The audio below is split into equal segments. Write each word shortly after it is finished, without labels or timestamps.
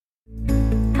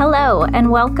Hello,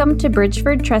 and welcome to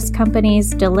Bridgeford Trust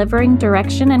Company's Delivering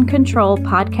Direction and Control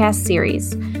podcast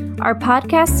series. Our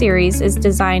podcast series is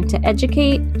designed to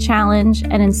educate, challenge,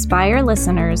 and inspire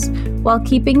listeners while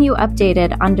keeping you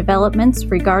updated on developments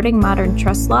regarding modern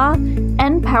trust law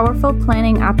and powerful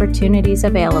planning opportunities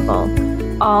available,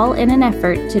 all in an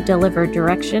effort to deliver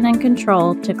direction and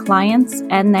control to clients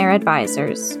and their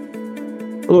advisors.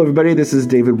 Hello, everybody. This is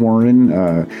David Warren,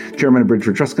 Chairman of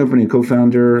Bridgeford Trust Company and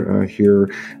co-founder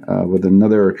here with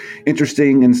another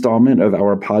interesting installment of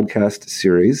our podcast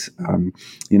series.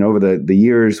 Over the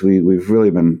years, we've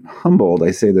really been humbled.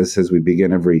 I say this as we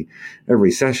begin every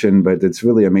session, but it's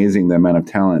really amazing the amount of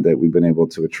talent that we've been able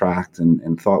to attract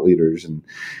and thought leaders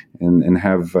and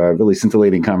have really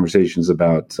scintillating conversations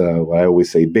about what I always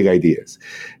say, big ideas.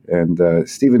 And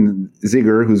Stephen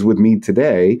Zeiger, who's with me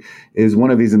today, is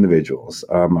one of these individuals.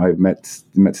 I've met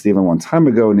Stephen one time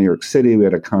ago in New York City. We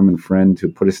had a common friend who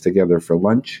put us together for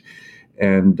lunch.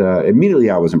 And immediately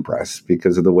I was impressed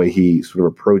because of the way he sort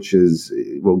of approaches,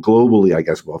 well, globally, I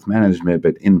guess, wealth management,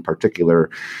 but in particular,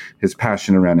 his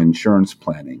passion around insurance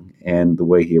planning and the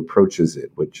way he approaches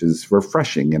it, which is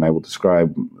refreshing. And I will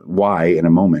describe why in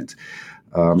a moment.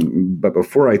 But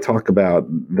before I talk about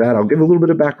that, I'll give a little bit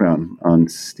of background on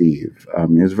Steve.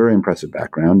 He has a very impressive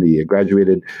background. He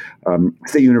graduated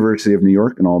State University of New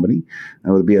York in Albany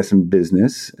with a BS in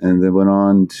business, and then went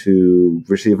on to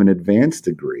receive an advanced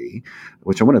degree,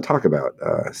 which I want to talk about,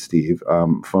 Steve,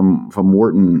 from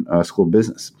Wharton School of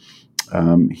Business.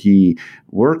 He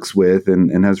works with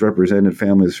and has represented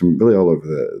families from really all over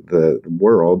the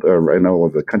world, and all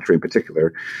over the country in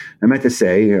particular. I meant to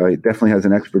say, he definitely has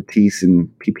an expertise in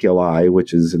PPLI,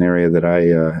 which is an area that I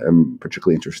am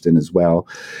particularly interested in as well,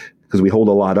 because we hold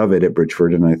a lot of it at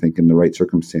Bridgeford, and I think in the right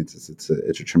circumstances, it's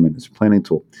a tremendous planning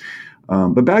tool.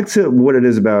 But back to what it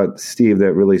is about Steve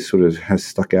that really sort of has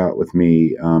stuck out with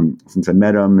me since I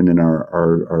met him and in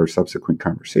our subsequent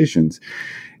conversations,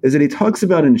 is that he talks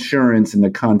about insurance in the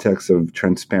context of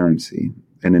transparency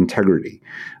and integrity,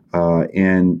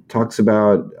 and talks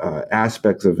about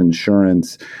aspects of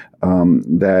insurance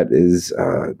that is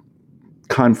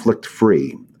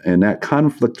conflict-free. And that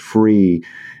conflict-free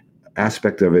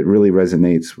aspect of it really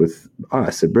resonates with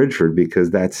us at Bridgeford,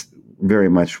 because that's very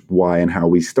much why and how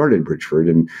we started Bridgeford,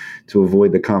 and to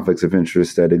avoid the conflicts of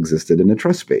interest that existed in the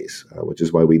trust space, which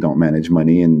is why we don't manage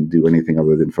money and do anything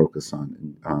other than focus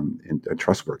on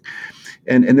trust work.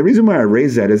 And the reason why I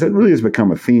raise that is that really has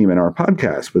become a theme in our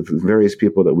podcast with various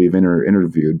people that we've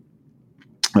interviewed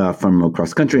from across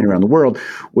the country and around the world,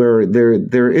 where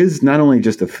there is not only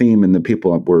just a theme in the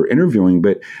people we're interviewing,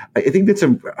 but I think that's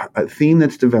a theme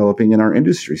that's developing in our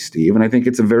industry, Steve. And I think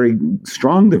it's a very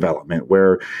strong development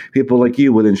where people like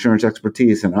you with insurance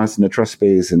expertise and us in the trust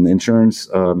space and insurance,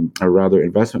 or rather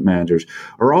investment managers,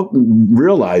 are all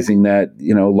realizing that,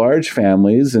 large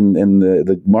families and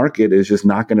the market is just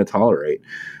not going to tolerate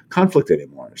conflict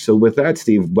anymore. So with that,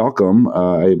 Steve, welcome.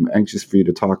 I'm anxious for you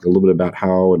to talk a little bit about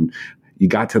how and you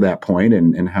got to that point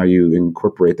and how you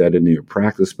incorporate that into your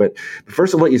practice. But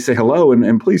first, I'll let you say hello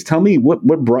and please tell me what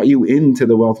brought you into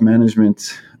the wealth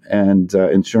management and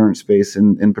insurance space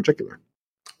in particular.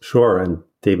 Sure. And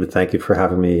David, thank you for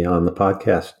having me on the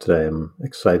podcast today. I'm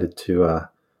excited to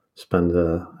spend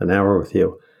an hour with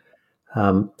you.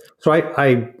 So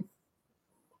I've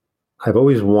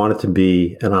always wanted to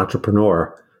be an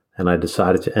entrepreneur, and I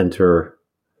decided to enter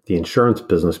the insurance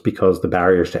business because the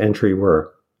barriers to entry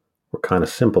were kind of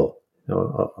simple,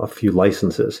 a few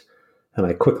licenses. And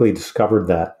I quickly discovered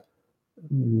that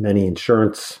many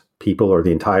insurance people, or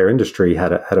the entire industry,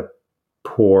 had a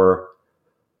poor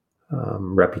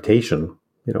reputation,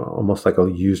 almost like a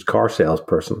used car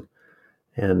salesperson.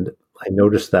 And I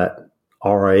noticed that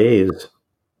RIAs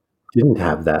didn't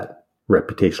have that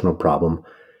reputational problem.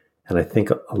 And I think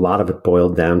a lot of it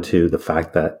boiled down to the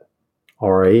fact that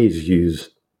RIAs use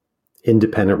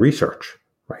independent research.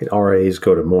 Right, RIAs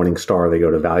go to Morningstar, they go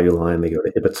to Value Line, they go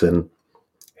to Ibbotson,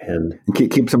 and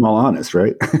keeps them all honest,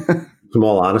 right? Keeps them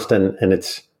all honest, and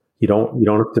it's you don't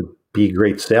have to be a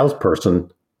great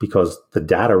salesperson because the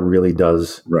data really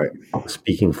does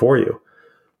speaking for you.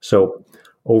 So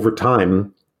over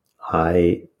time,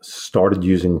 I started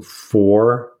using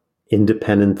 4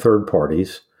 independent third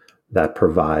parties that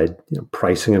provide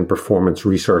pricing and performance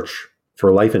research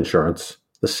for life insurance,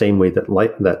 the same way that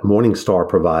Morningstar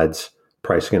provides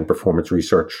pricing and performance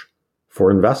research for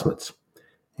investments.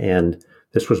 And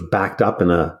this was backed up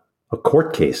in a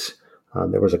court case.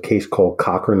 There was a case called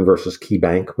Cochran versus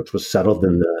KeyBank, which was settled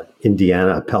in the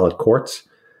Indiana appellate courts.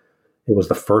 It was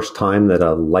the first time that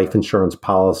a life insurance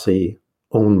policy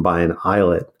owned by an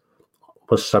ILET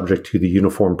was subject to the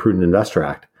Uniform Prudent Investor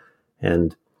Act.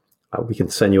 And We can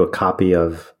send you a copy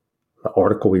of the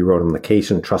article we wrote on the case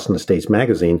in Trust and Estates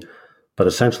magazine. But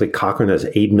essentially, Cochran has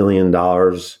 $8 million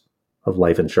of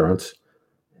life insurance.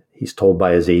 He's told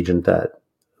by his agent that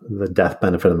the death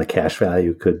benefit and the cash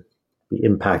value could be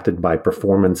impacted by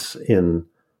performance in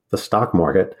the stock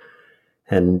market.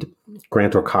 And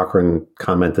Grantor Cochran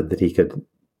commented that he could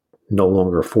no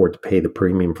longer afford to pay the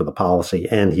premium for the policy,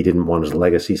 and he didn't want his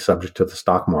legacy subject to the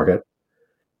stock market.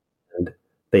 And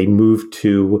they moved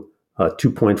to a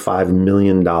 $2.5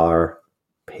 million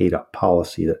paid-up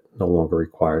policy that no longer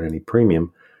required any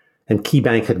premium. And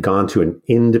KeyBank had gone to an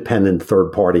independent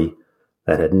third party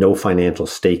that had no financial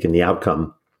stake in the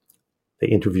outcome. They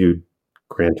interviewed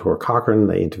Grantor Cochran,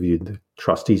 they interviewed the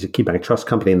trustees at KeyBank Trust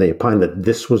Company, and they opined that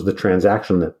this was the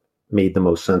transaction that made the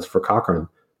most sense for Cochran,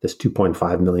 this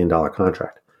 $2.5 million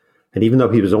contract. And even though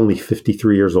he was only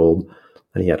 53 years old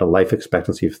and he had a life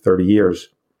expectancy of 30 years,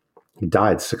 he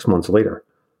died 6 months later.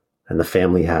 And the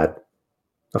family had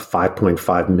a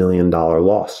 $5.5 million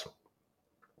loss.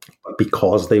 But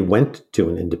because they went to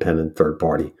an independent third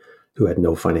party who had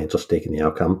no financial stake in the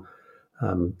outcome,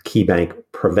 KeyBank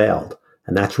prevailed.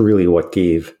 And that's really what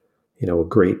gave, a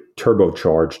great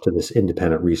turbocharge to this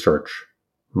independent research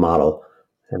model.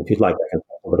 And if you'd like, I can talk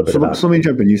a little bit about it. So let me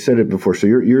jump in. You said it before. So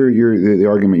the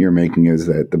argument you're making is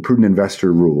that the prudent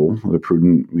investor rule, the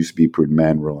prudent used to be prudent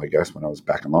man rule, I guess, when I was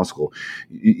back in law school.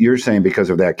 You're saying because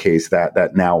of that case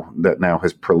that now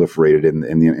has proliferated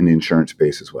in the insurance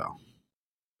space as well.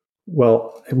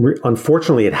 Well,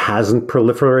 unfortunately, it hasn't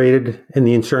proliferated in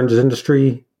the insurance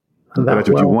industry. That's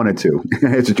what you wanted to.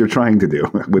 It's what you're trying to do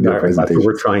with your presentation. That's what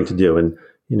we're trying to do. And,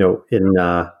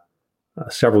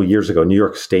 several years ago, New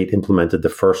York State implemented the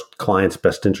first client's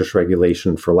best interest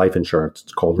regulation for life insurance.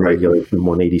 It's called Regulation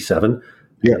 187.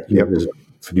 Yeah. There's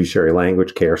fiduciary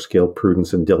language, care, skill,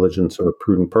 prudence, and diligence of a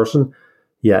prudent person.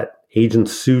 Yet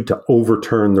agents sued to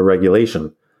overturn the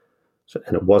regulation.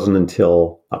 And it wasn't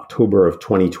until October of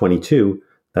 2022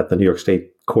 that the New York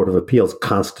State Court of Appeals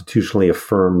constitutionally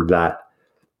affirmed that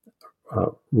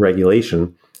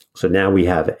regulation. So now we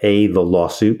have the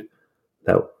lawsuit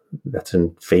that's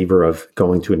in favor of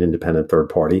going to an independent third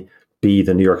party, B,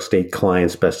 the New York State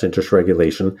client's best interest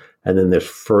regulation, and then there's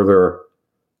further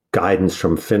guidance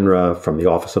from FINRA, from the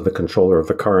Office of the Comptroller of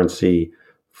the Currency,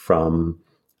 from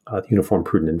the Uniform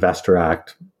Prudent Investor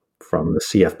Act, from the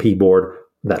CFP Board,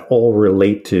 that all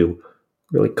relate to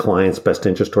really client's best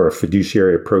interest or a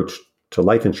fiduciary approach to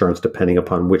life insurance, depending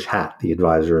upon which hat the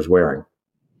advisor is wearing.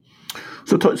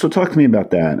 So talk to me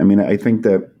about that. I mean, I think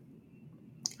that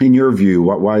in your view,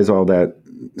 why is all that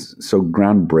so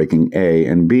groundbreaking, A,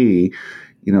 and B,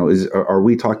 are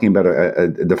we talking about a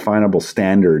definable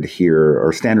standard here,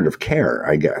 or standard of care,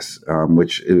 I guess,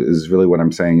 which is really what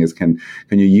I'm saying is can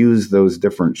you use those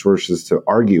different sources to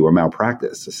argue a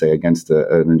malpractice, to say against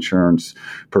an insurance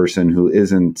person who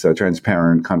isn't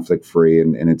transparent, conflict-free,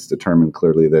 and it's determined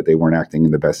clearly that they weren't acting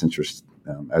in the best interest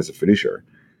as a fiduciary?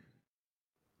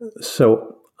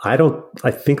 So I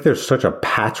think there's such a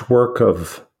patchwork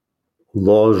of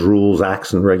laws, rules,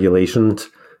 acts, and regulations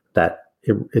that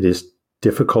it is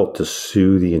difficult to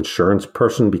sue the insurance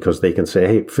person, because they can say,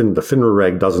 hey, the FINRA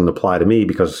reg doesn't apply to me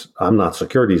because I'm not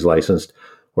securities licensed,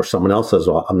 or someone else says,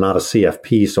 well, I'm not a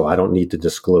CFP, so I don't need to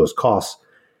disclose costs.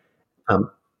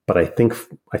 But I think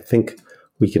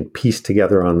we can piece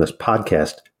together on this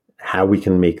podcast how we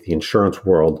can make the insurance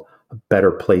world a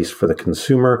better place for the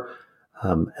consumer,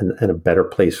 and a better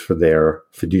place for their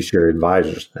fiduciary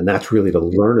advisors. And that's really to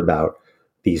learn about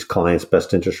these clients'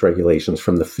 best interest regulations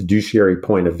from the fiduciary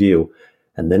point of view.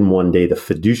 And then one day the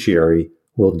fiduciary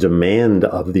will demand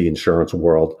of the insurance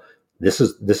world, this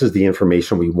is the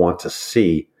information we want to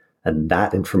see. And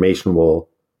that information will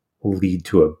lead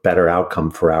to a better outcome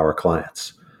for our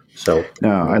clients. So no,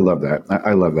 I love that.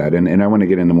 I love that. And I want to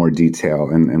get into more detail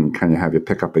and kind of have you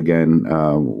pick up again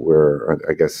where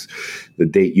I guess the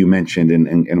date you mentioned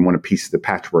and want to piece the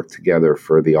patchwork together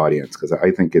for the audience, because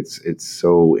I think it's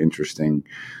so interesting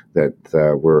that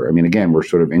we're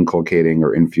sort of inculcating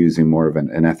or infusing more of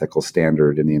an ethical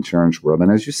standard in the insurance world.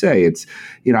 And as you say, it's,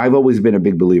 I've always been a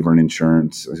big believer in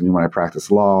insurance. I mean, when I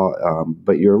practice law,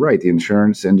 but you're right, the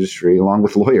insurance industry, along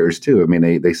with lawyers too, I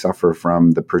mean, they suffer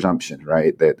from the presumption,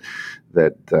 right, that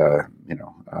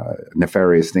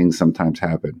nefarious things sometimes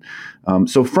happen.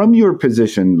 So from your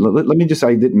position, let me just,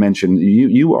 I didn't mention,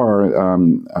 you are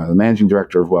the managing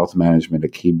director of wealth management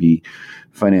at KB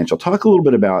Financial. Talk a little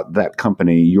bit about that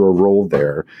company, your role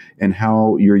there, and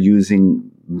how you're using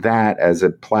that as a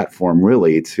platform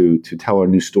really to tell a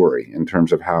new story in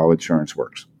terms of how insurance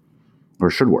works or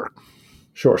should work.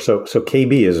 Sure. So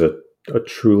KB is a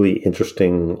truly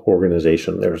interesting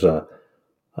organization. There's a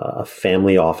a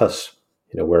family office,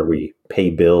 where we pay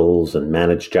bills and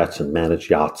manage jets and manage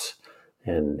yachts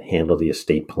and handle the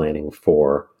estate planning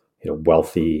for,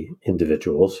 wealthy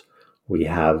individuals. We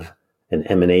have an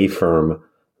M&A firm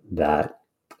that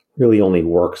really only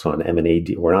works on M&A.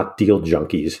 We're not deal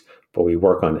junkies, but we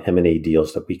work on M&A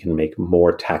deals that we can make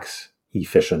more tax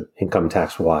efficient, income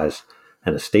tax wise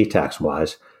and estate tax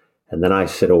wise. And then I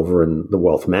sit over in the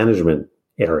wealth management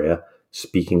area,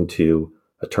 speaking to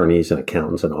attorneys and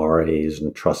accountants and RAs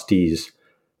and trustees,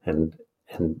 and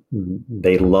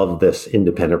they love this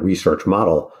independent research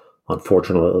model.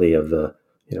 Unfortunately, of the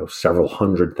several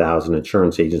 100,000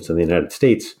 insurance agents in the United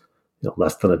States,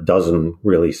 less than a dozen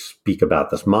really speak about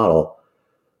this model.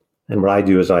 And what I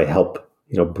do is I help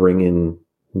bring in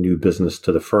new business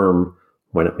to the firm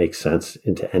when it makes sense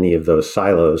into any of those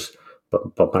silos.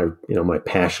 But my my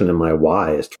passion and my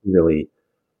why is to really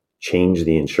change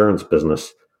the insurance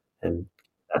business, and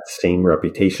that same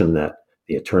reputation that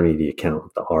the attorney, the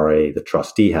accountant, the RA, the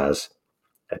trustee has.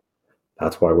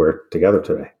 That's why we're together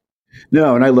today.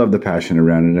 No, and I love the passion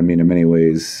around it. I mean, in many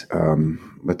ways,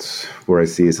 that's where I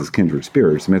see us as kindred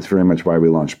spirits. I mean, it's very much why we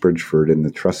launched Bridgeford in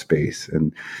the trust space.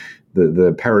 And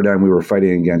the paradigm we were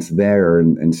fighting against there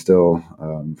and still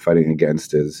fighting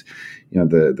against is,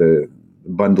 the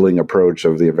bundling approach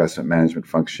of the investment management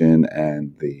function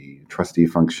and the trustee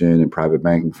function and private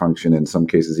banking function, in some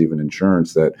cases even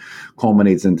insurance, that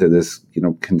culminates into this,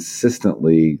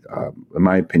 consistently, in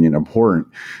my opinion, abhorrent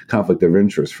conflict of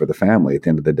interest for the family at the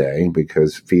end of the day,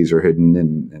 because fees are hidden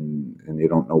and you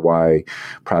don't know why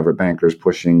private bankers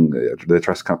pushing the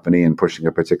trust company and pushing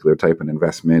a particular type of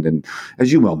investment. And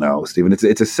as you well know, Stephen, it's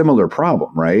a similar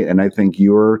problem, right? And I think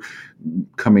you're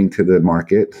coming to the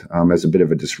market as a bit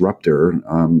of a disruptor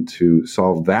to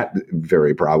solve that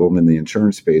very problem in the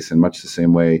insurance space, in much the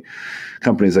same way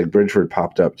companies like Bridgeford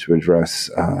popped up to address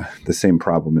the same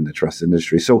problem in the trust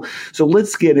industry. So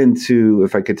let's get into,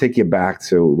 if I could take you back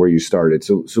to where you started.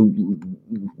 So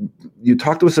you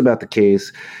talked to us about the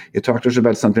case. You talked to us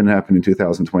about something that happened in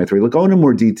 2023. Let's go into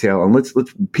more detail and let's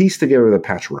piece together the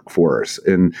patchwork for us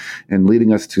and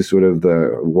leading us to sort of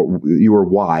your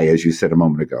why, as you said a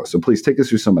moment ago. So please take us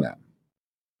through some of that.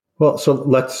 Well, so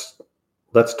let's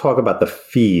talk about the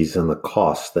fees and the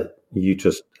costs that you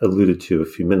just alluded to a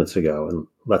few minutes ago, and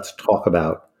let's talk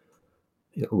about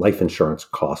life insurance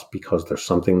costs, because there's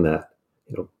something that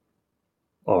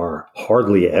are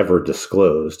hardly ever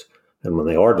disclosed, and when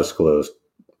they are disclosed,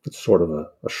 it's sort of a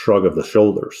shrug of the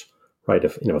shoulders, right?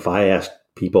 If I ask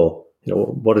people,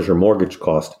 what is your mortgage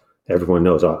cost, everyone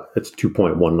knows it's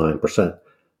 2.19%,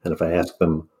 and if I ask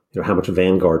them, how much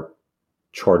Vanguard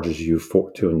charges you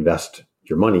to invest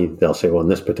your money, they'll say, well, in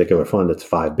this particular fund, it's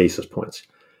 5 basis points.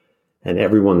 And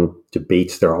everyone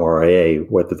debates their RIA,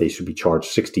 whether they should be charged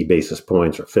 60 basis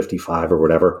points or 55 or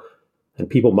whatever. And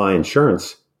people buy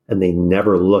insurance and they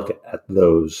never look at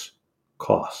those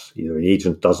costs. Either the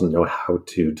agent doesn't know how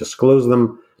to disclose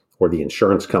them or the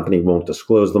insurance company won't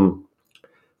disclose them.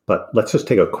 But let's just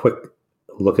take a quick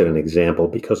look at an example,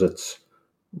 because it's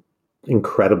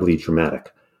incredibly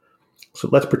dramatic. So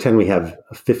let's pretend we have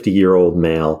a 50-year-old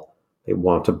male. They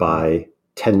want to buy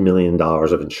 $10 million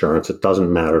of insurance. It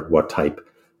doesn't matter what type.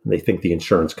 And they think the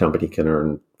insurance company can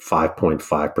earn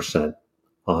 5.5%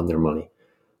 on their money.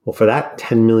 Well, for that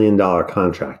 $10 million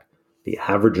contract, the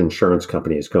average insurance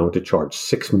company is going to charge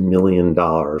 $6 million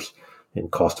in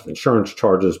cost of insurance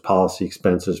charges, policy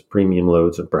expenses, premium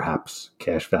loads, and perhaps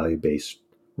cash value-based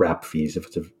wrap fees if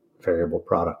it's a variable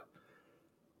product.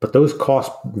 But those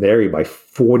costs vary by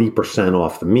 40%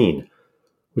 off the mean,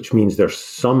 which means there's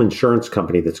some insurance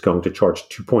company that's going to charge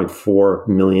 $2.4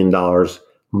 million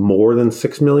more than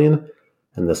 $6 million,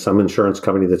 and there's some insurance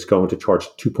company that's going to charge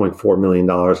 $2.4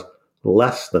 million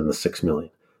less than the $6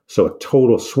 million. So a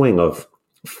total swing of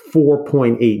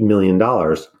 $4.8 million,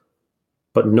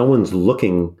 but no one's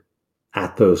looking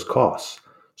at those costs.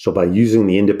 So by using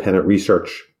the independent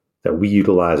research that we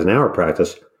utilize in our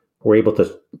practice, we're able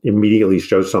to immediately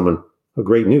show someone,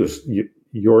 great news,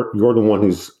 you're the one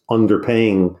who's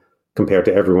underpaying compared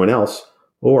to everyone else,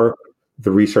 or the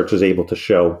research is able to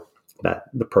show that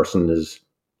the person is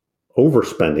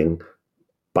overspending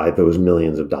by those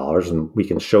millions of dollars, and we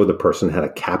can show the person how to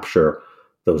capture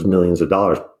those millions of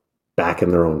dollars back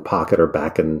in their own pocket or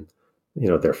back in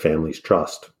their family's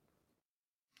trust.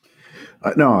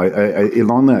 No,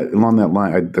 along that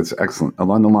line, that's excellent.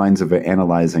 Along the lines of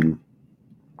analyzing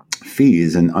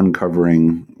fees and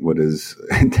uncovering what is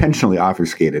intentionally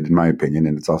obfuscated, in my opinion,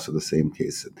 and it's also the same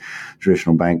case in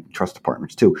traditional bank trust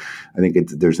departments too. I think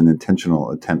there's an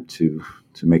intentional attempt to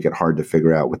make it hard to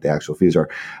figure out what the actual fees are.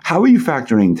 How are you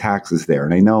factoring taxes there?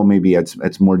 And I know maybe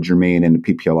it's more germane in the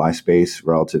PPLI space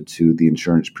relative to the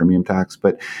insurance premium tax,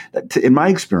 but in my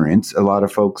experience, a lot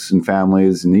of folks and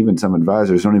families and even some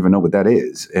advisors don't even know what that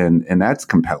is. And that's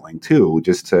compelling too,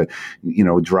 just to,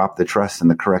 drop the trust in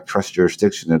the correct trust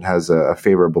jurisdiction that has a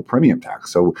favorable premium tax.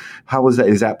 So how is that?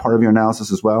 Is that part of your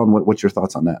analysis as well? And what's your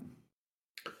thoughts on that?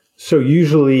 So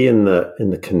usually in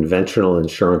the conventional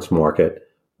insurance market,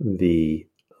 the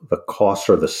costs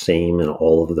are the same in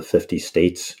all of the 50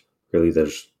 states. Really,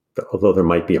 although there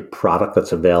might be a product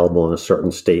that's available in a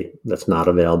certain state that's not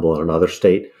available in another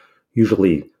state,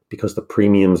 usually because the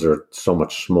premiums are so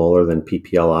much smaller than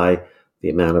PPLI, the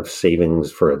amount of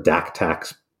savings for a DAC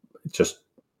tax,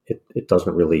 it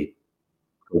doesn't really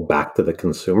go back to the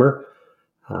consumer.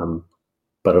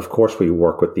 But of course, we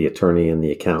work with the attorney and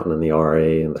the accountant and the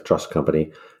RA and the trust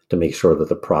company to make sure that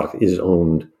the product is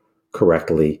owned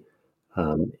correctly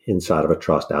inside of a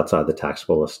trust, outside the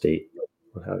taxable estate,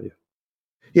 what have you.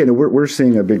 Yeah, no, we're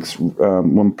seeing a big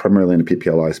one primarily in the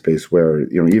PPLI space where,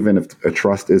 even if a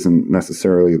trust isn't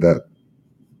necessarily the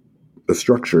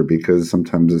structure, because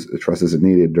sometimes a trust isn't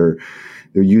needed, or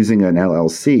they're using an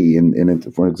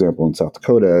LLC, for example, in South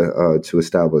Dakota, to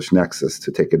establish nexus to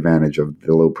take advantage of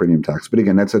the low premium tax. But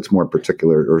again, that's more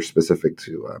particular or specific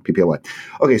to PPLI.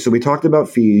 Okay, so we talked about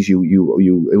fees.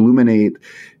 You illuminate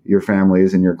your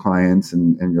families and your clients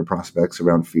and your prospects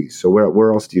around fees. So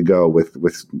where else do you go with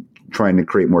trying to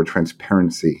create more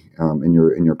transparency in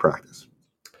your practice?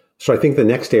 So I think the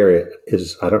next area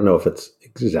is, I don't know if it's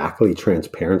exactly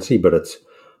transparency, but it's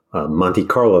Monte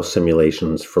Carlo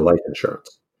simulations for life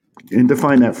insurance. And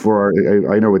define that for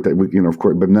I know what that, of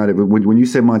course, but not when you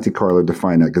say Monte Carlo,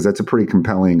 define that, because that's a pretty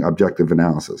compelling objective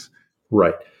analysis.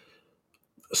 Right.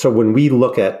 So when we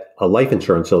look at a life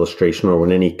insurance illustration, or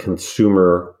when any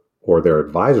consumer or their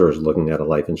advisor is looking at a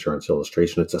life insurance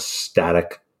illustration, it's a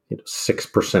static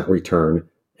 6% return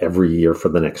every year for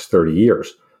the next 30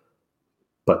 years.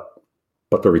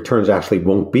 But the returns actually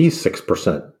won't be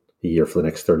 6% a year for the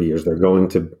next 30 years. They're going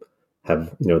to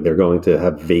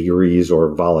have vagaries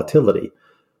or volatility.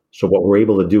 So what we're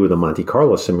able to do with a Monte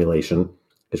Carlo simulation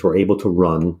is we're able to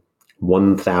run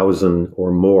 1,000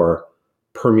 or more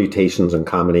permutations and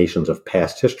combinations of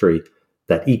past history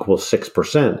that equals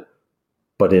 6%,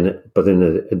 but in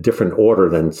a different order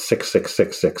than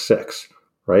 66666,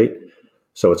 right?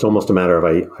 So it's almost a matter of,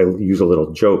 I use a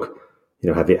little joke.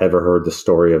 Have you ever heard the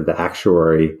story of the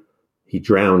actuary? He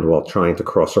drowned while trying to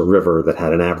cross a river that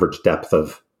had an average depth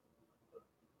of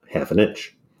half an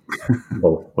inch.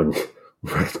 Well,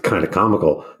 it's kind of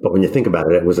comical, but when you think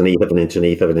about it, it was an eighth of an inch, an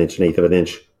eighth of an inch, an eighth of an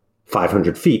inch,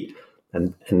 500 feet.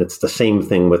 And it's the same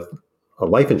thing with a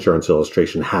life insurance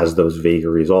illustration, has those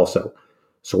vagaries also.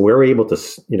 So we're able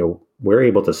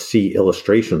to see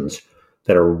illustrations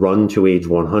that are run to age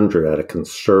 100 at a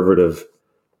conservative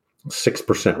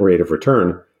 6% rate of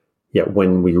return. Yet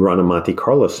when we run a Monte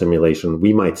Carlo simulation,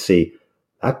 we might see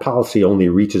that policy only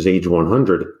reaches age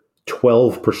 100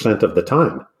 12% of the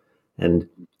time. And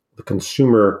the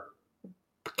consumer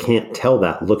can't tell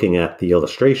that looking at the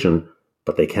illustration,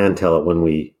 but they can tell it when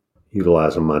we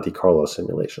utilize a Monte Carlo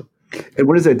simulation. And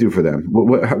what does that do for them?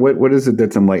 What is it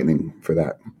that's enlightening for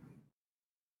that?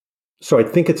 So I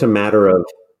think it's a matter of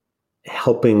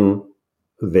helping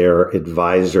their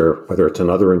advisor, whether it's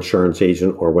another insurance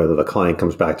agent or whether the client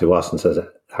comes back to us and says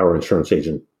our insurance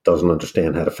agent doesn't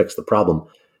understand how to fix the problem.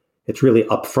 It's really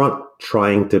upfront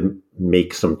trying to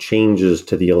make some changes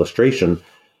to the illustration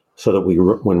so that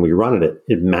when we run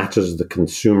it matches the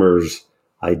consumer's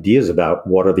ideas about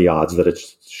what are the odds that it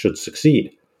should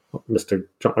succeed. Mr.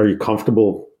 John, are you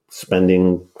comfortable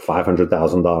spending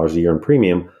 $500,000 a year in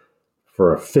premium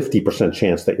for a 50%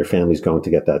 chance that your family's going to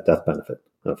get that death benefit?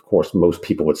 And of course, most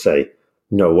people would say,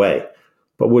 no way.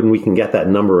 But when we can get that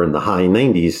number in the high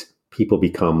 90s, people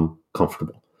become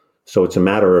comfortable. So it's a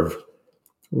matter of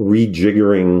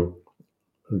rejiggering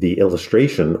the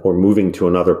illustration or moving to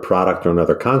another product or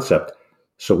another concept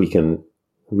so we can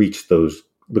reach the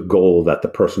goal that the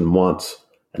person wants,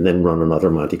 and then run another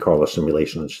Monte Carlo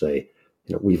simulation and say,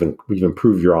 we've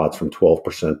improved your odds from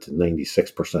 12% to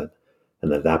 96%.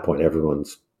 And at that point, everyone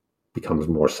becomes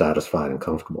more satisfied and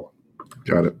comfortable.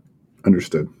 Got it.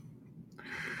 Understood.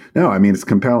 No, I mean, it's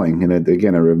compelling. And it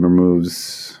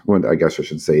removes, well, I guess I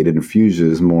should say, it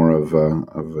infuses more of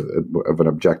an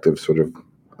objective sort of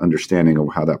understanding of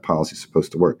how that policy is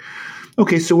supposed to work.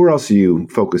 Okay, so where else are you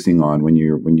focusing on when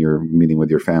you're meeting with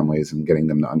your families and getting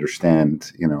them to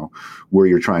understand, where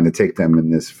you're trying to take them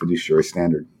in this fiduciary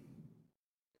standard?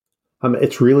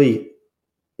 It's really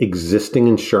existing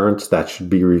insurance that should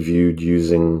be reviewed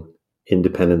using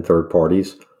independent third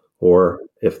parties, or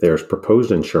if there's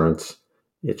proposed insurance,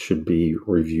 it should be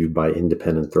reviewed by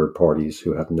independent third parties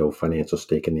who have no financial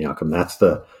stake in the outcome. That's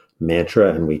the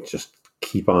mantra, and we just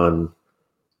keep on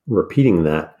repeating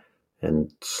that.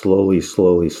 And slowly,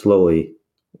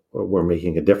 we're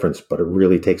making a difference. But it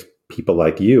really takes people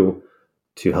like you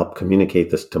to help communicate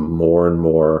this to more and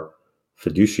more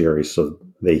fiduciaries so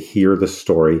they hear the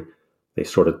story, they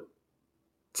sort of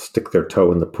stick their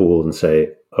toe in the pool and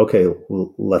say, okay,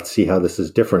 let's see how this is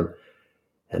different.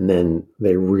 And then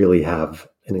they really have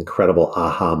an incredible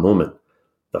aha moment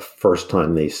the first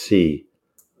time they see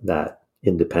that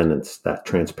independence, that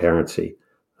transparency,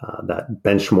 that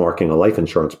benchmarking a life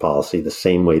insurance policy the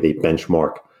same way they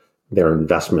benchmark their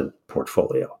investment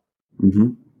portfolio. Mm-hmm.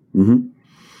 Mm-hmm.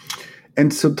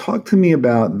 And so talk to me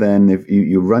about then, if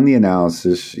you run the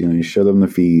analysis, you show them the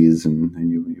fees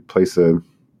and you place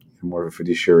more of a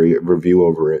fiduciary review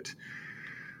over it.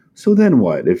 So then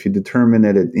what? If you determine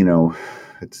that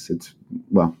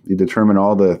you determine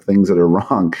all the things that are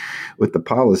wrong with the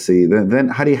policy, then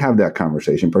how do you have that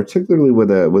conversation, particularly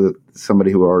with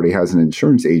somebody who already has an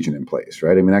insurance agent in place,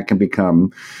 right? I mean, that can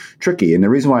become tricky. And the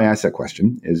reason why I asked that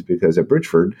question is because at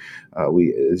Bridgeford,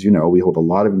 we hold a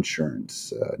lot of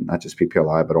insurance, not just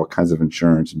PPLI, but all kinds of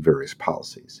insurance and various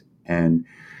policies. And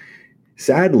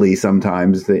sadly,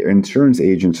 sometimes the insurance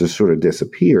agents just sort of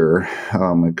disappear.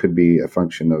 It could be a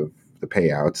function of the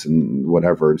payouts and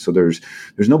whatever. So there's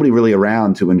nobody really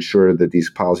around to ensure that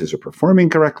these policies are performing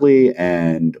correctly,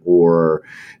 or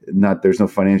not. There's no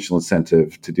financial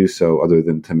incentive to do so other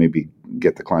than to maybe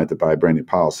get the client to buy a brand new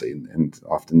policy. And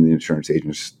often the insurance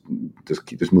agents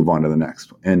just move on to the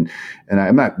next. And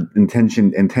I'm not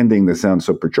intending to sound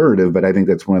so pejorative, but I think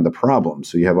that's one of the problems.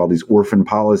 So you have all these orphan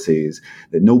policies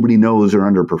that nobody knows are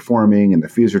underperforming, and the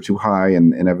fees are too high,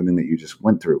 and everything that you just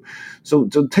went through. So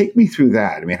take me through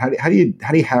that. I mean, how do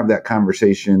you have that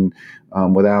conversation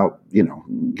without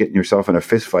getting yourself in a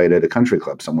fist fight at a country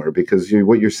club somewhere? Because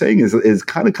what you're saying is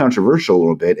kind of controversial a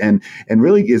little bit, and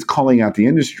really is calling out the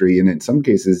industry, and in some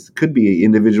cases could be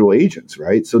individual agents,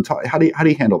 right? So how do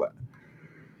you handle that?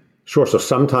 Sure. So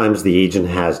sometimes the agent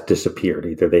has disappeared.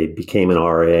 Either they became an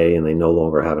RIA and they no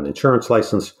longer have an insurance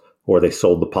license, or they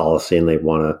sold the policy and they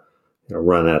want to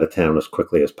run out of town as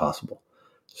quickly as possible.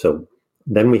 So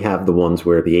then we have the ones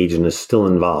where the agent is still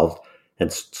involved,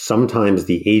 and sometimes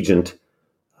the agent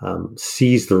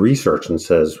sees the research and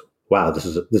says, "Wow, this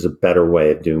is a better way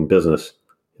of doing business.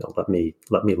 Let me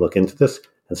look into this."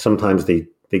 And sometimes they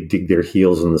dig their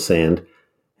heels in the sand,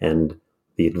 and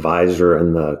the advisor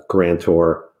and the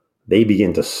grantor, they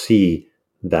begin to see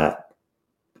that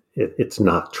it's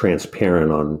not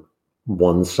transparent on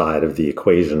one side of the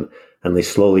equation, and they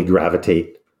slowly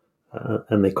gravitate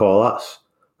and they call us.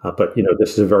 But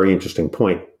this is a very interesting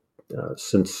point.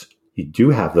 Since you do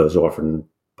have those orphan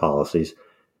policies,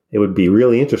 it would be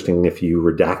really interesting if you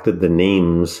redacted the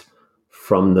names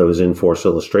from those in-force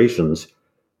illustrations,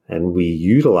 and we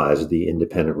utilized the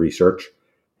independent research,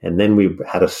 and then we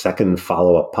had a second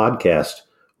follow-up podcast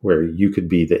where you could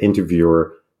be the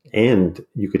interviewer and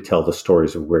you could tell the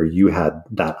stories of where you had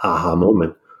that aha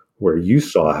moment, where you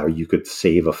saw how you could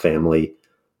save a family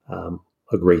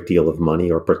a great deal of money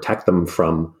or protect them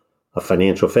from a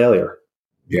financial failure.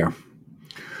 Yeah.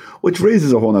 Which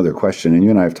raises a whole other question, and you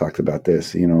and I have talked about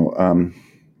this.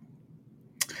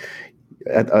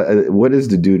 What is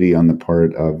the duty on the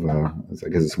part of? I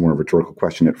guess it's more a rhetorical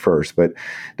question at first, but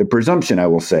the presumption I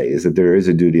will say is that there is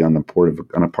a duty on the part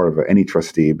of any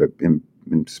trustee, but in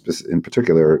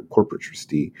particular, corporate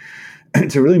trustee,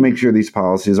 to really make sure these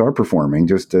policies are performing,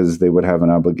 just as they would have an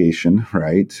obligation,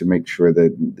 right, to make sure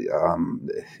that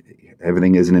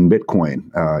everything isn't in Bitcoin,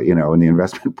 in the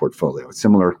investment portfolio. A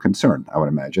similar concern, I would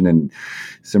imagine, and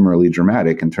similarly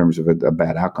dramatic in terms of a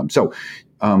bad outcome. So,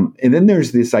 and then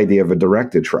there's this idea of a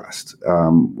directed trust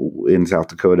in South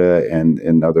Dakota and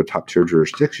in other top-tier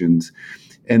jurisdictions.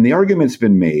 And the argument's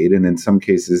been made, and in some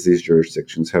cases, these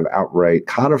jurisdictions have outright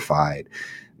codified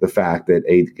the fact that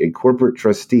a corporate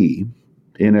trustee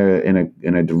in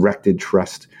a directed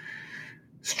trust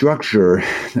structure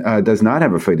does not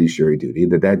have a fiduciary duty,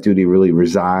 that duty really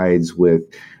resides with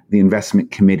the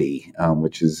investment committee,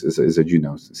 which is, as you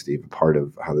know, Steve, a part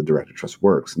of how the directed trust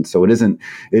works. And so it isn't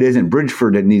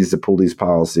Bridgeford that needs to pull these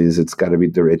policies. It's got to be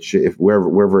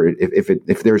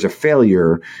if there's a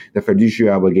failure, the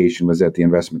fiduciary obligation was at the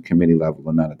investment committee level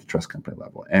and not at the trust company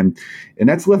level. And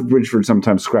that's left Bridgeford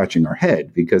sometimes scratching our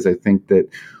head, because I think that,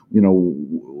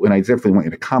 and I definitely want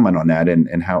you to comment on that and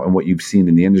what you've seen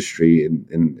in the industry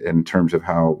in terms of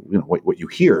how, what you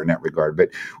hear in that regard. But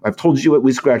I've told you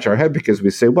we scratch our head because we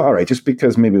say, well, all right, just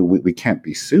because maybe we can't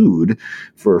be sued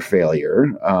for a failure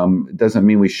doesn't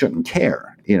mean we shouldn't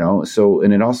care. So,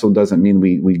 and it also doesn't mean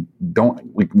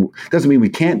doesn't mean we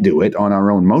can't do it on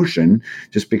our own motion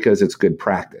just because it's good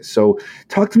practice. So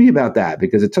talk to me about that,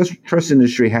 because the trust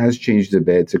industry has changed a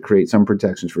bit to create some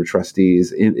protections for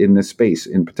trustees in this space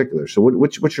in particular. So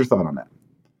what's your thought on that?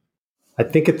 I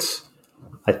think it's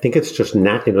just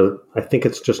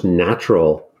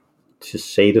natural to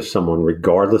say to someone,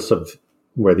 regardless of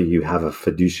whether you have a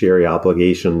fiduciary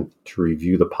obligation to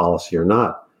review the policy or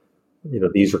not,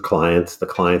 these are clients, the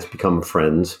clients become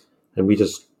friends, and we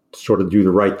just sort of do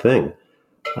the right thing,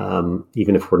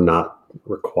 even if we're not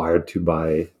required to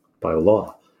by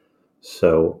law.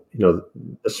 So,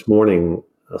 this morning,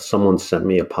 someone sent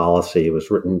me a policy. It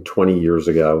was written 20 years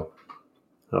ago.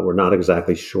 We're not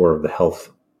exactly sure of the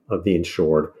health of the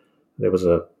insured. There was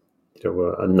a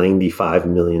 $95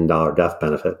 million death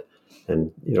benefit.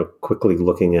 And, quickly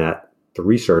looking at the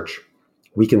research,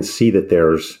 we can see that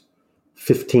there's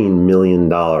 $15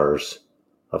 million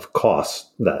of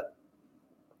costs that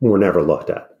were never looked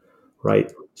at,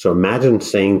 right? So imagine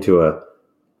saying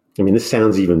this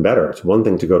sounds even better. It's one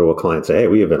thing to go to a client and say, hey,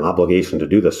 we have an obligation to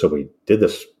do this, so we did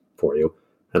this for you.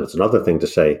 And it's another thing to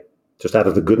say, just out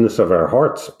of the goodness of our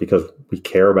hearts, because we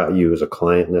care about you as a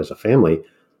client and as a family,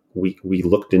 we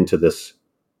looked into this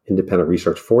independent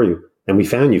research for you, and we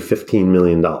found you $15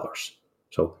 million.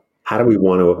 So what do we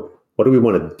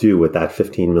want to do with that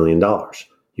 $15 million?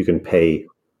 You can pay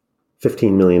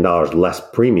 $15 million less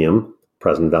premium,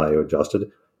 present value adjusted.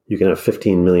 You can have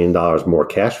 $15 million more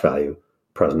cash value,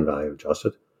 present value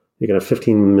adjusted. You can have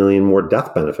 $15 million more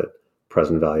death benefit,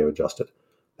 present value adjusted.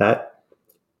 That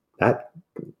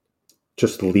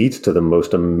just leads to the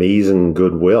most amazing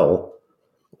goodwill.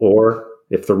 Or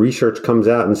if the research comes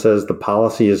out and says the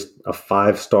policy is a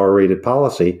 5-star rated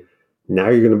policy, now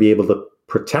you're going to be able to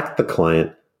protect the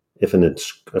client. If an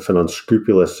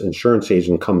unscrupulous insurance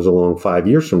agent comes along 5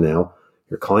 years from now,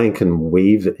 your client can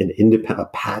waive a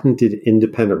patented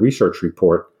independent research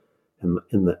report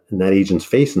in that agent's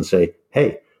face and say,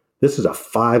 hey, this is a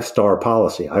 5-star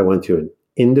policy. I went to an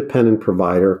independent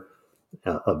provider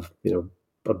of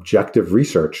objective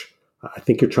research. I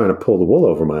think you're trying to pull the wool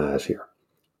over my eyes here.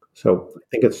 So I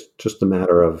think it's just a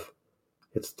matter of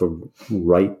it's the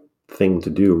right thing to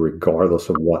do regardless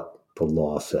of what the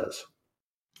law says.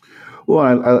 Well,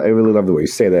 I really love the way you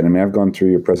say that. I mean, I've gone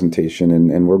through your presentation,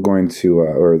 and we're going to,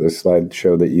 or the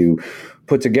slideshow that you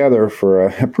put together for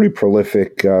a pretty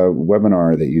prolific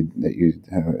webinar that you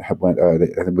went.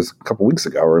 It was a couple weeks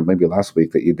ago, or maybe last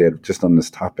week, that you did just on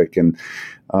this topic. And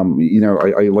I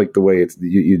like the way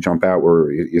you jump out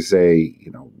where you say,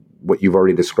 what you've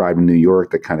already described in New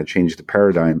York that kind of changed the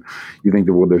paradigm. You think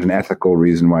that, there's an ethical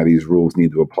reason why these rules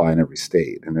need to apply in every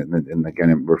state. And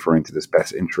again, I'm referring to this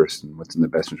best interest and what's in the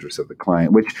best interest of the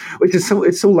client, which is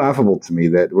it's so laughable to me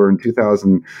that we're in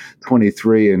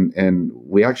 2023 and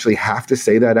we actually have to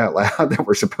say that out loud, that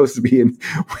we're supposed to be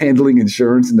handling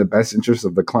insurance in the best interest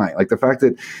of the client. Like the fact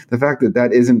that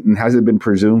isn't and hasn't been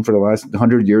presumed for the last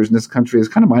 100 years in this country is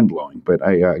kind of mind blowing. But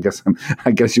I guess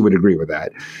you would agree with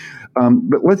that.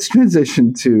 But let's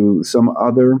transition to some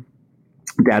other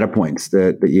data points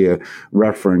that you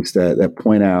referenced that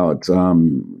point out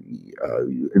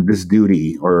this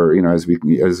duty, or as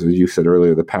you said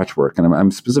earlier, the patchwork. And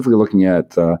I'm specifically looking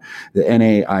at the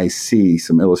NAIC,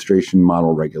 some illustration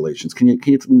model regulations. Can you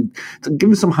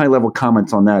give us some high level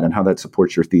comments on that and how that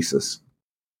supports your thesis?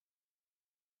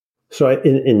 So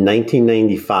in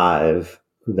 1995,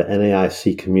 the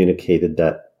NAIC communicated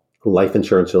that life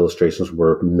insurance illustrations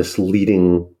were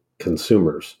misleading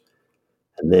consumers.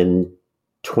 And then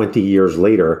 20 years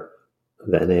later,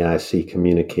 the NAIC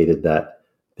communicated that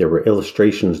there were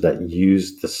illustrations that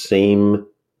used the same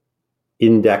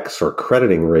index or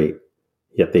crediting rate,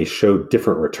 yet they showed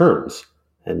different returns.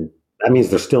 And that means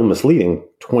they're still misleading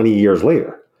 20 years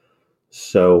later.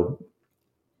 So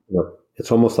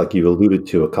it's almost like you alluded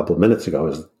to a couple of minutes ago,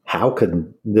 is how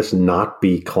could this not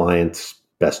be clients'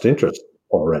 best interest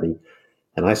already?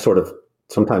 And I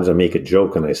sometimes I make a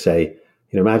joke and I say,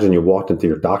 imagine you walked into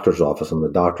your doctor's office and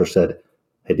the doctor said,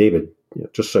 hey, David,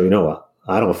 just so you know,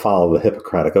 I don't follow the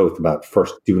Hippocratic Oath about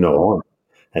first do no harm.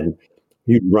 and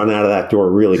you'd run out of that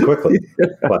door really quickly.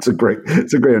 It's a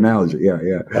great analogy.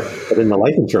 Yeah. But in the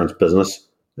life insurance business,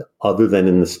 other than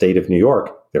in the state of New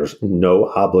York, there's no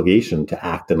obligation to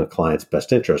act in a client's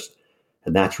best interest.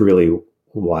 And that's really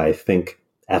why I think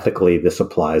ethically this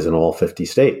applies in all 50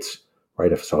 states,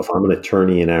 right? If I'm an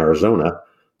attorney in Arizona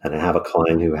and I have a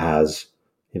client who has,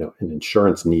 an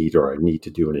insurance need, or I need to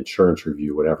do an insurance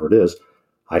review, whatever it is,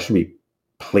 I should be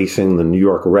placing the New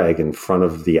York reg in front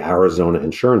of the Arizona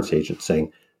insurance agent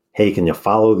saying, hey, can you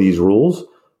follow these rules?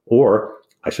 Or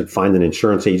I should find an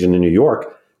insurance agent in New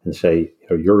York and say,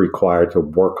 you're required to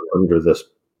work under this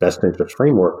best interest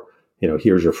framework.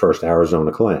 Here's your first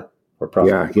Arizona client.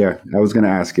 Yeah. I was going to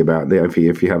ask you about that.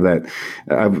 If you have that,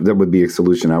 that would be a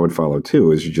solution I would follow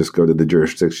too. Is you just go to the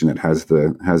jurisdiction that has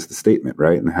the statement,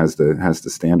 right, and has the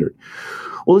standard.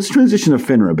 Well, let's transition to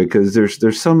FINRA, because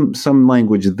there's some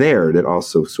language there that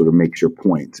also sort of makes your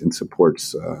point and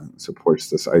supports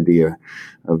this idea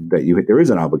of that there is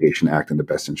an obligation to act in the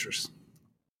best interest.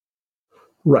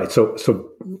 Right. So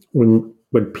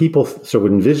when people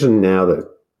envision now that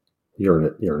you're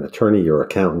an attorney, you're an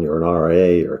accountant, you're an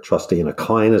RIA, you're a trustee, and a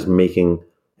client is making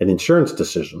an insurance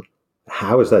decision,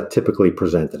 how is that typically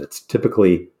presented? It's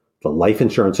typically the life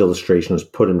insurance illustration is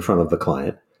put in front of the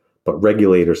client, but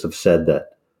regulators have said that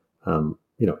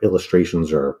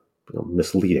illustrations are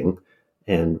misleading.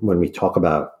 And when we talk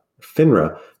about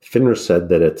FINRA said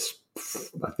that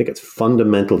I think it's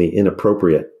fundamentally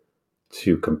inappropriate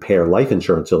to compare life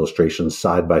insurance illustrations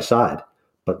side by side,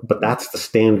 but that's the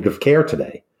standard of care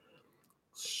today.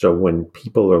 So when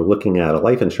people are looking at a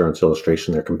life insurance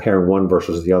illustration, they're comparing one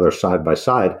versus the other side by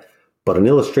side, but an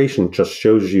illustration just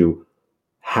shows you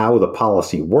how the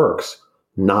policy works,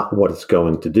 not what it's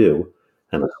going to do.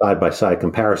 And a side-by-side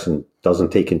comparison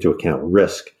doesn't take into account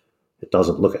risk. It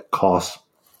doesn't look at costs.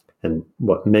 And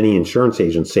what many insurance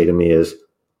agents say to me is,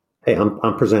 hey,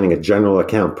 I'm presenting a general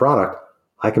account product.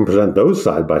 I can present those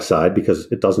side-by-side because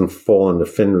it doesn't fall into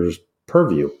FINRA's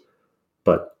purview.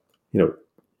 But,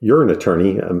 you're an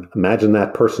attorney. Imagine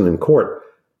that person in court,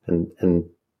 and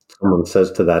someone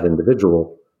says to that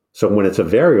individual, so when it's a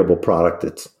variable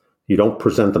product, you don't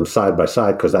present them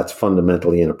side-by-side because that's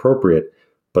fundamentally inappropriate.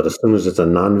 But as soon as it's a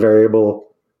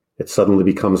non-variable, it suddenly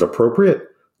becomes appropriate?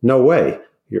 No way.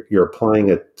 You're applying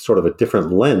a sort of a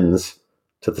different lens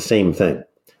to the same thing.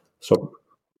 So,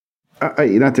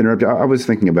 not to interrupt you, I was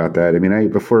thinking about that. I mean,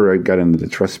 before I got into the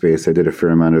trust space, I did a fair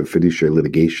amount of fiduciary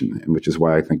litigation, which is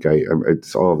why I think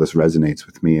all of this resonates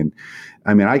with me. And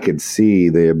I mean, I could see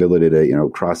the ability to,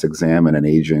 cross-examine an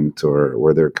agent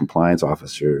or their compliance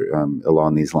officer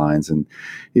along these lines. And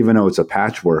even though it's a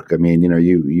patchwork, I mean,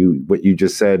 what you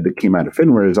just said that came out of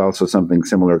FINRA is also something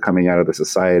similar coming out of the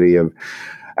Society of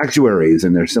Actuaries,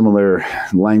 and there's similar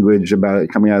language about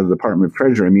it coming out of the Department of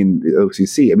Treasury. I mean, the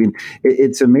OCC. I mean,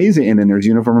 it's amazing. And then there's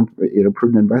Uniform,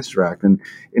 Prudent Investor Act, and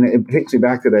it takes me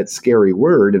back to that scary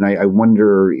word. And I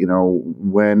wonder,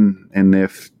 when and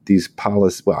if these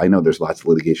policies. Well, I know there's lots of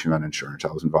litigation on insurance.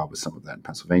 I was involved with some of that in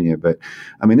Pennsylvania, but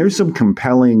I mean, there's some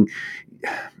compelling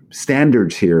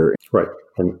standards here. Right,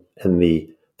 and the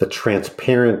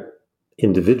transparent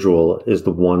individual is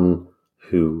the one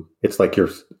who it's like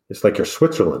you're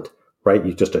Switzerland, right?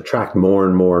 You just attract more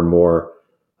and more and more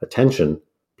attention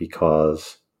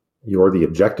because you're the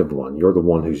objective one. You're the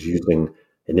one who's using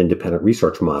an independent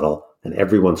research model, and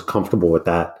everyone's comfortable with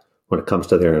that when it comes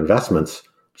to their investments.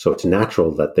 So it's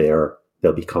natural that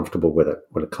they'll be comfortable with it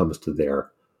when it comes to their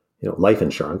life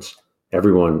insurance.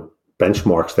 Everyone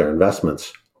benchmarks their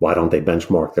investments. Why don't they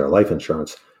benchmark their life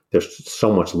insurance? There's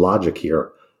so much logic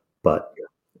here, but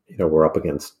we're up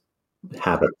against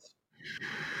habits.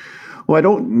 Well,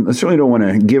 I certainly don't want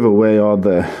to give away all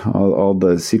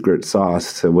the secret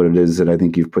sauce to what it is that I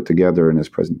think you've put together in this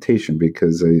presentation,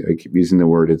 because I keep using the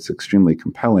word. It's extremely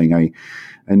compelling.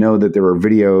 I know that there are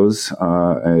videos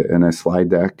and a slide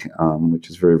deck, which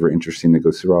is very, very interesting to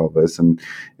go through all of this. And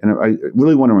I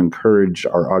really want to encourage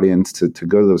our audience to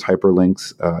go to those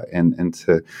hyperlinks and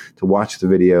to watch the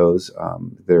videos.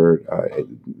 They're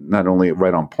not only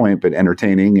right on point, but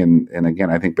entertaining. And again,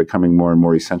 I think becoming more and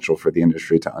more essential for the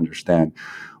industry to understand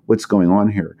what's going on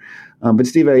here. But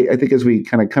Steve, I think as we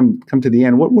kind of come to the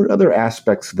end, what were other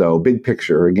aspects, though, big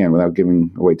picture, again, without giving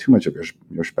away too much of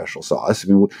your special sauce? I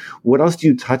mean, what else do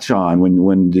you touch on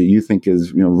when do you think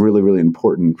is really, really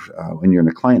important when you're in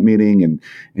a client meeting and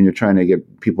you're trying to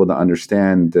get people to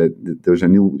understand that there's a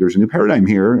new paradigm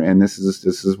here, and this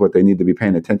is what they need to be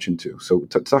paying attention to. So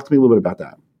talk to me a little bit about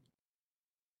that.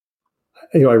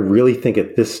 I really think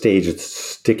at this stage, it's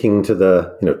sticking to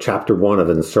the, chapter 1 of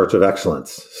In Search of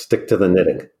Excellence, stick to the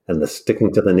knitting. And the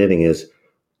sticking to the knitting is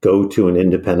go to an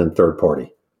independent third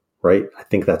party. right? I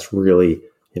think that's really,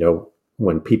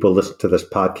 when people listen to this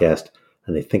podcast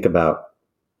and they think about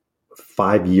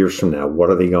 5 years from now, what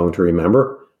are they going to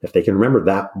remember? If they can remember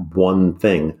that one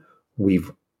thing,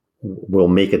 we'll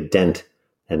make a dent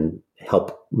and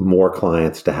help more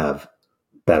clients to have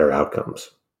better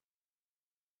outcomes.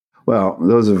 Well,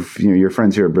 those of your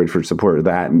friends here at Bridgeford support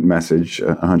that message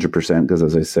 100%, because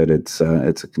as I said,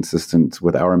 it's consistent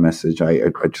with our message. I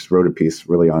just wrote a piece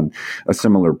really on a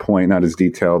similar point, not as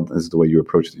detailed as the way you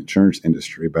approach the insurance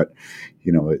industry, but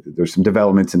there's some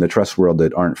developments in the trust world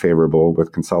that aren't favorable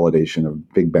with consolidation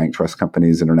of big bank trust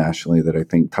companies internationally that I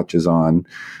think touches on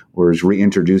or is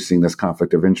reintroducing this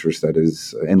conflict of interest that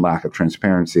is in lack of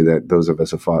transparency that those of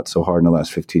us have fought so hard in the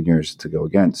last 15 years to go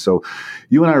against. So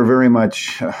you and I are very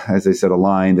much, as I said,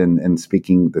 aligned and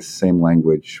speaking the same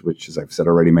language, which, as I've said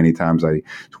already many times,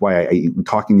 it's why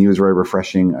talking to you is very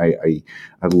refreshing. I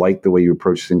like the way you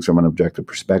approach things from an objective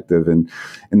perspective. And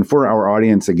for our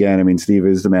audience, again, I mean, Steve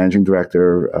is the managing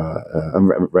director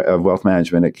of wealth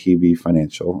management at KeyV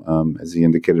Financial, as he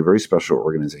indicated, a very special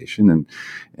organization.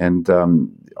 And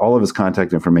all of his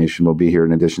contact information will be here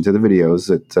in addition to the videos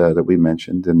that we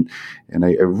mentioned. And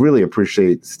I really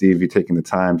appreciate, Steve, you taking the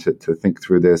time to think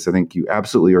through this. I think you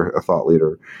absolutely are a thought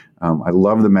leader. I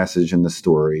love the message and the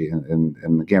story.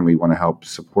 And again, we want to help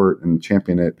support and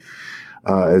champion it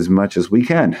as much as we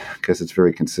can because it's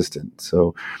very consistent.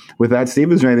 So with that,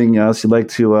 Steve, is there anything else you'd like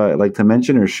to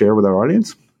mention or share with our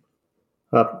audience?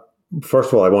 First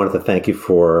of all, I wanted to thank you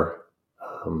for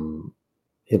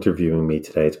interviewing me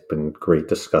today. It's been great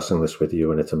discussing this with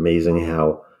you. And it's amazing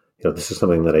how, this is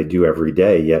something that I do every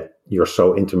day, yet you're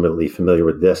so intimately familiar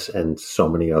with this and so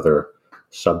many other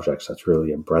subjects. That's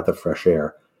really a breath of fresh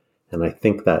air. And I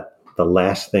think that the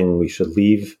last thing we should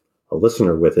leave a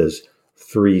listener with is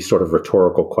 3 sort of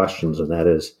rhetorical questions. And that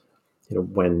is,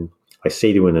 when I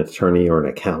say to an attorney or an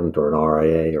accountant or an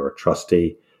RIA or a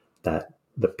trustee that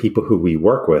the people who we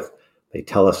work with, they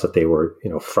tell us that they were,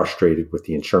 frustrated with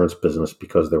the insurance business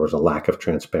because there was a lack of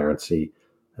transparency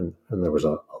and there was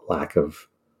a lack of,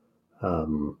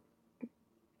 or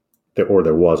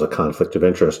there was a conflict of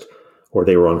interest, or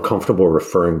they were uncomfortable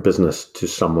referring business to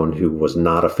someone who was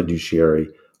not a fiduciary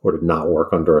or did not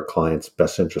work under a client's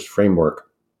best interest framework.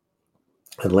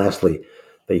 And lastly,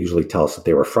 they usually tell us that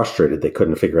they were frustrated. They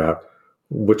couldn't figure out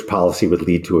which policy would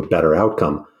lead to a better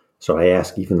outcome. So I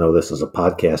ask, even though this is a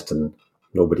podcast and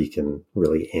nobody can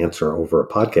really answer over a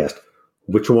podcast,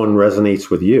 which one resonates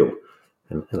with you?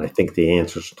 And I think the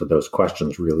answers to those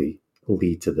questions really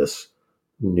lead to this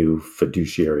new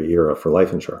fiduciary era for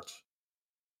life insurance.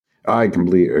 I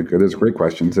completely agree. Those are great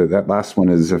questions. That last one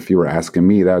is, if you were asking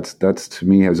me, that's to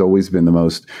me has always been the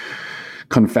most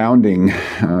confounding.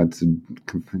 It's a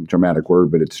dramatic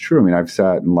word, but it's true. I mean, I've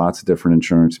sat in lots of different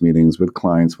insurance meetings with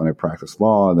clients when I practiced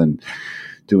law, then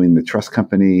doing the trust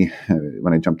company,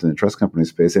 when I jumped in the trust company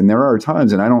space. And there are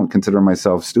times, and I don't consider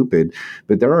myself stupid,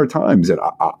 but there are times that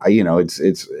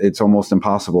it's almost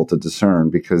impossible to discern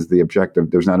because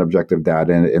there's not objective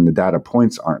data and the data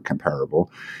points aren't comparable.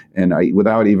 And I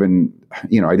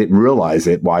didn't realize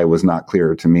why it was not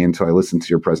clear to me until I listened to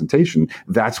your presentation.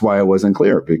 That's why it wasn't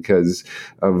clear, because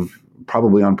of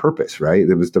probably on purpose, right?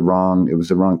 It was the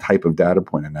wrong type of data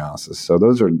point analysis. So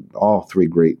those are all 3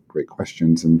 great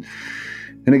questions.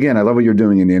 And again, I love what you're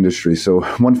doing in the industry. So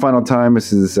one final time,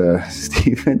 this is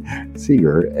Stephen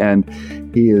Zeiger, and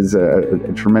he is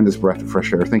a tremendous breath of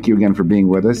fresh air. Thank you again for being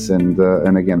with us. And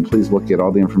again, please look at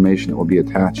all the information that will be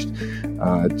attached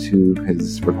to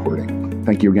his recording.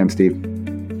 Thank you again, Steve.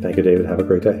 Thank you, David. Have a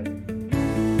great day.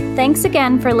 Thanks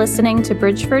again for listening to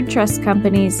Bridgeford Trust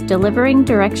Company's Delivering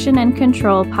Direction and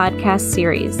Control podcast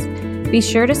series. Be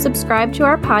sure to subscribe to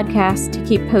our podcast to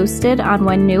keep posted on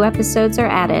when new episodes are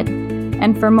added.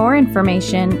 And for more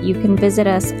information, you can visit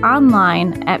us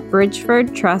online at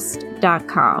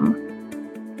bridgefordtrust.com.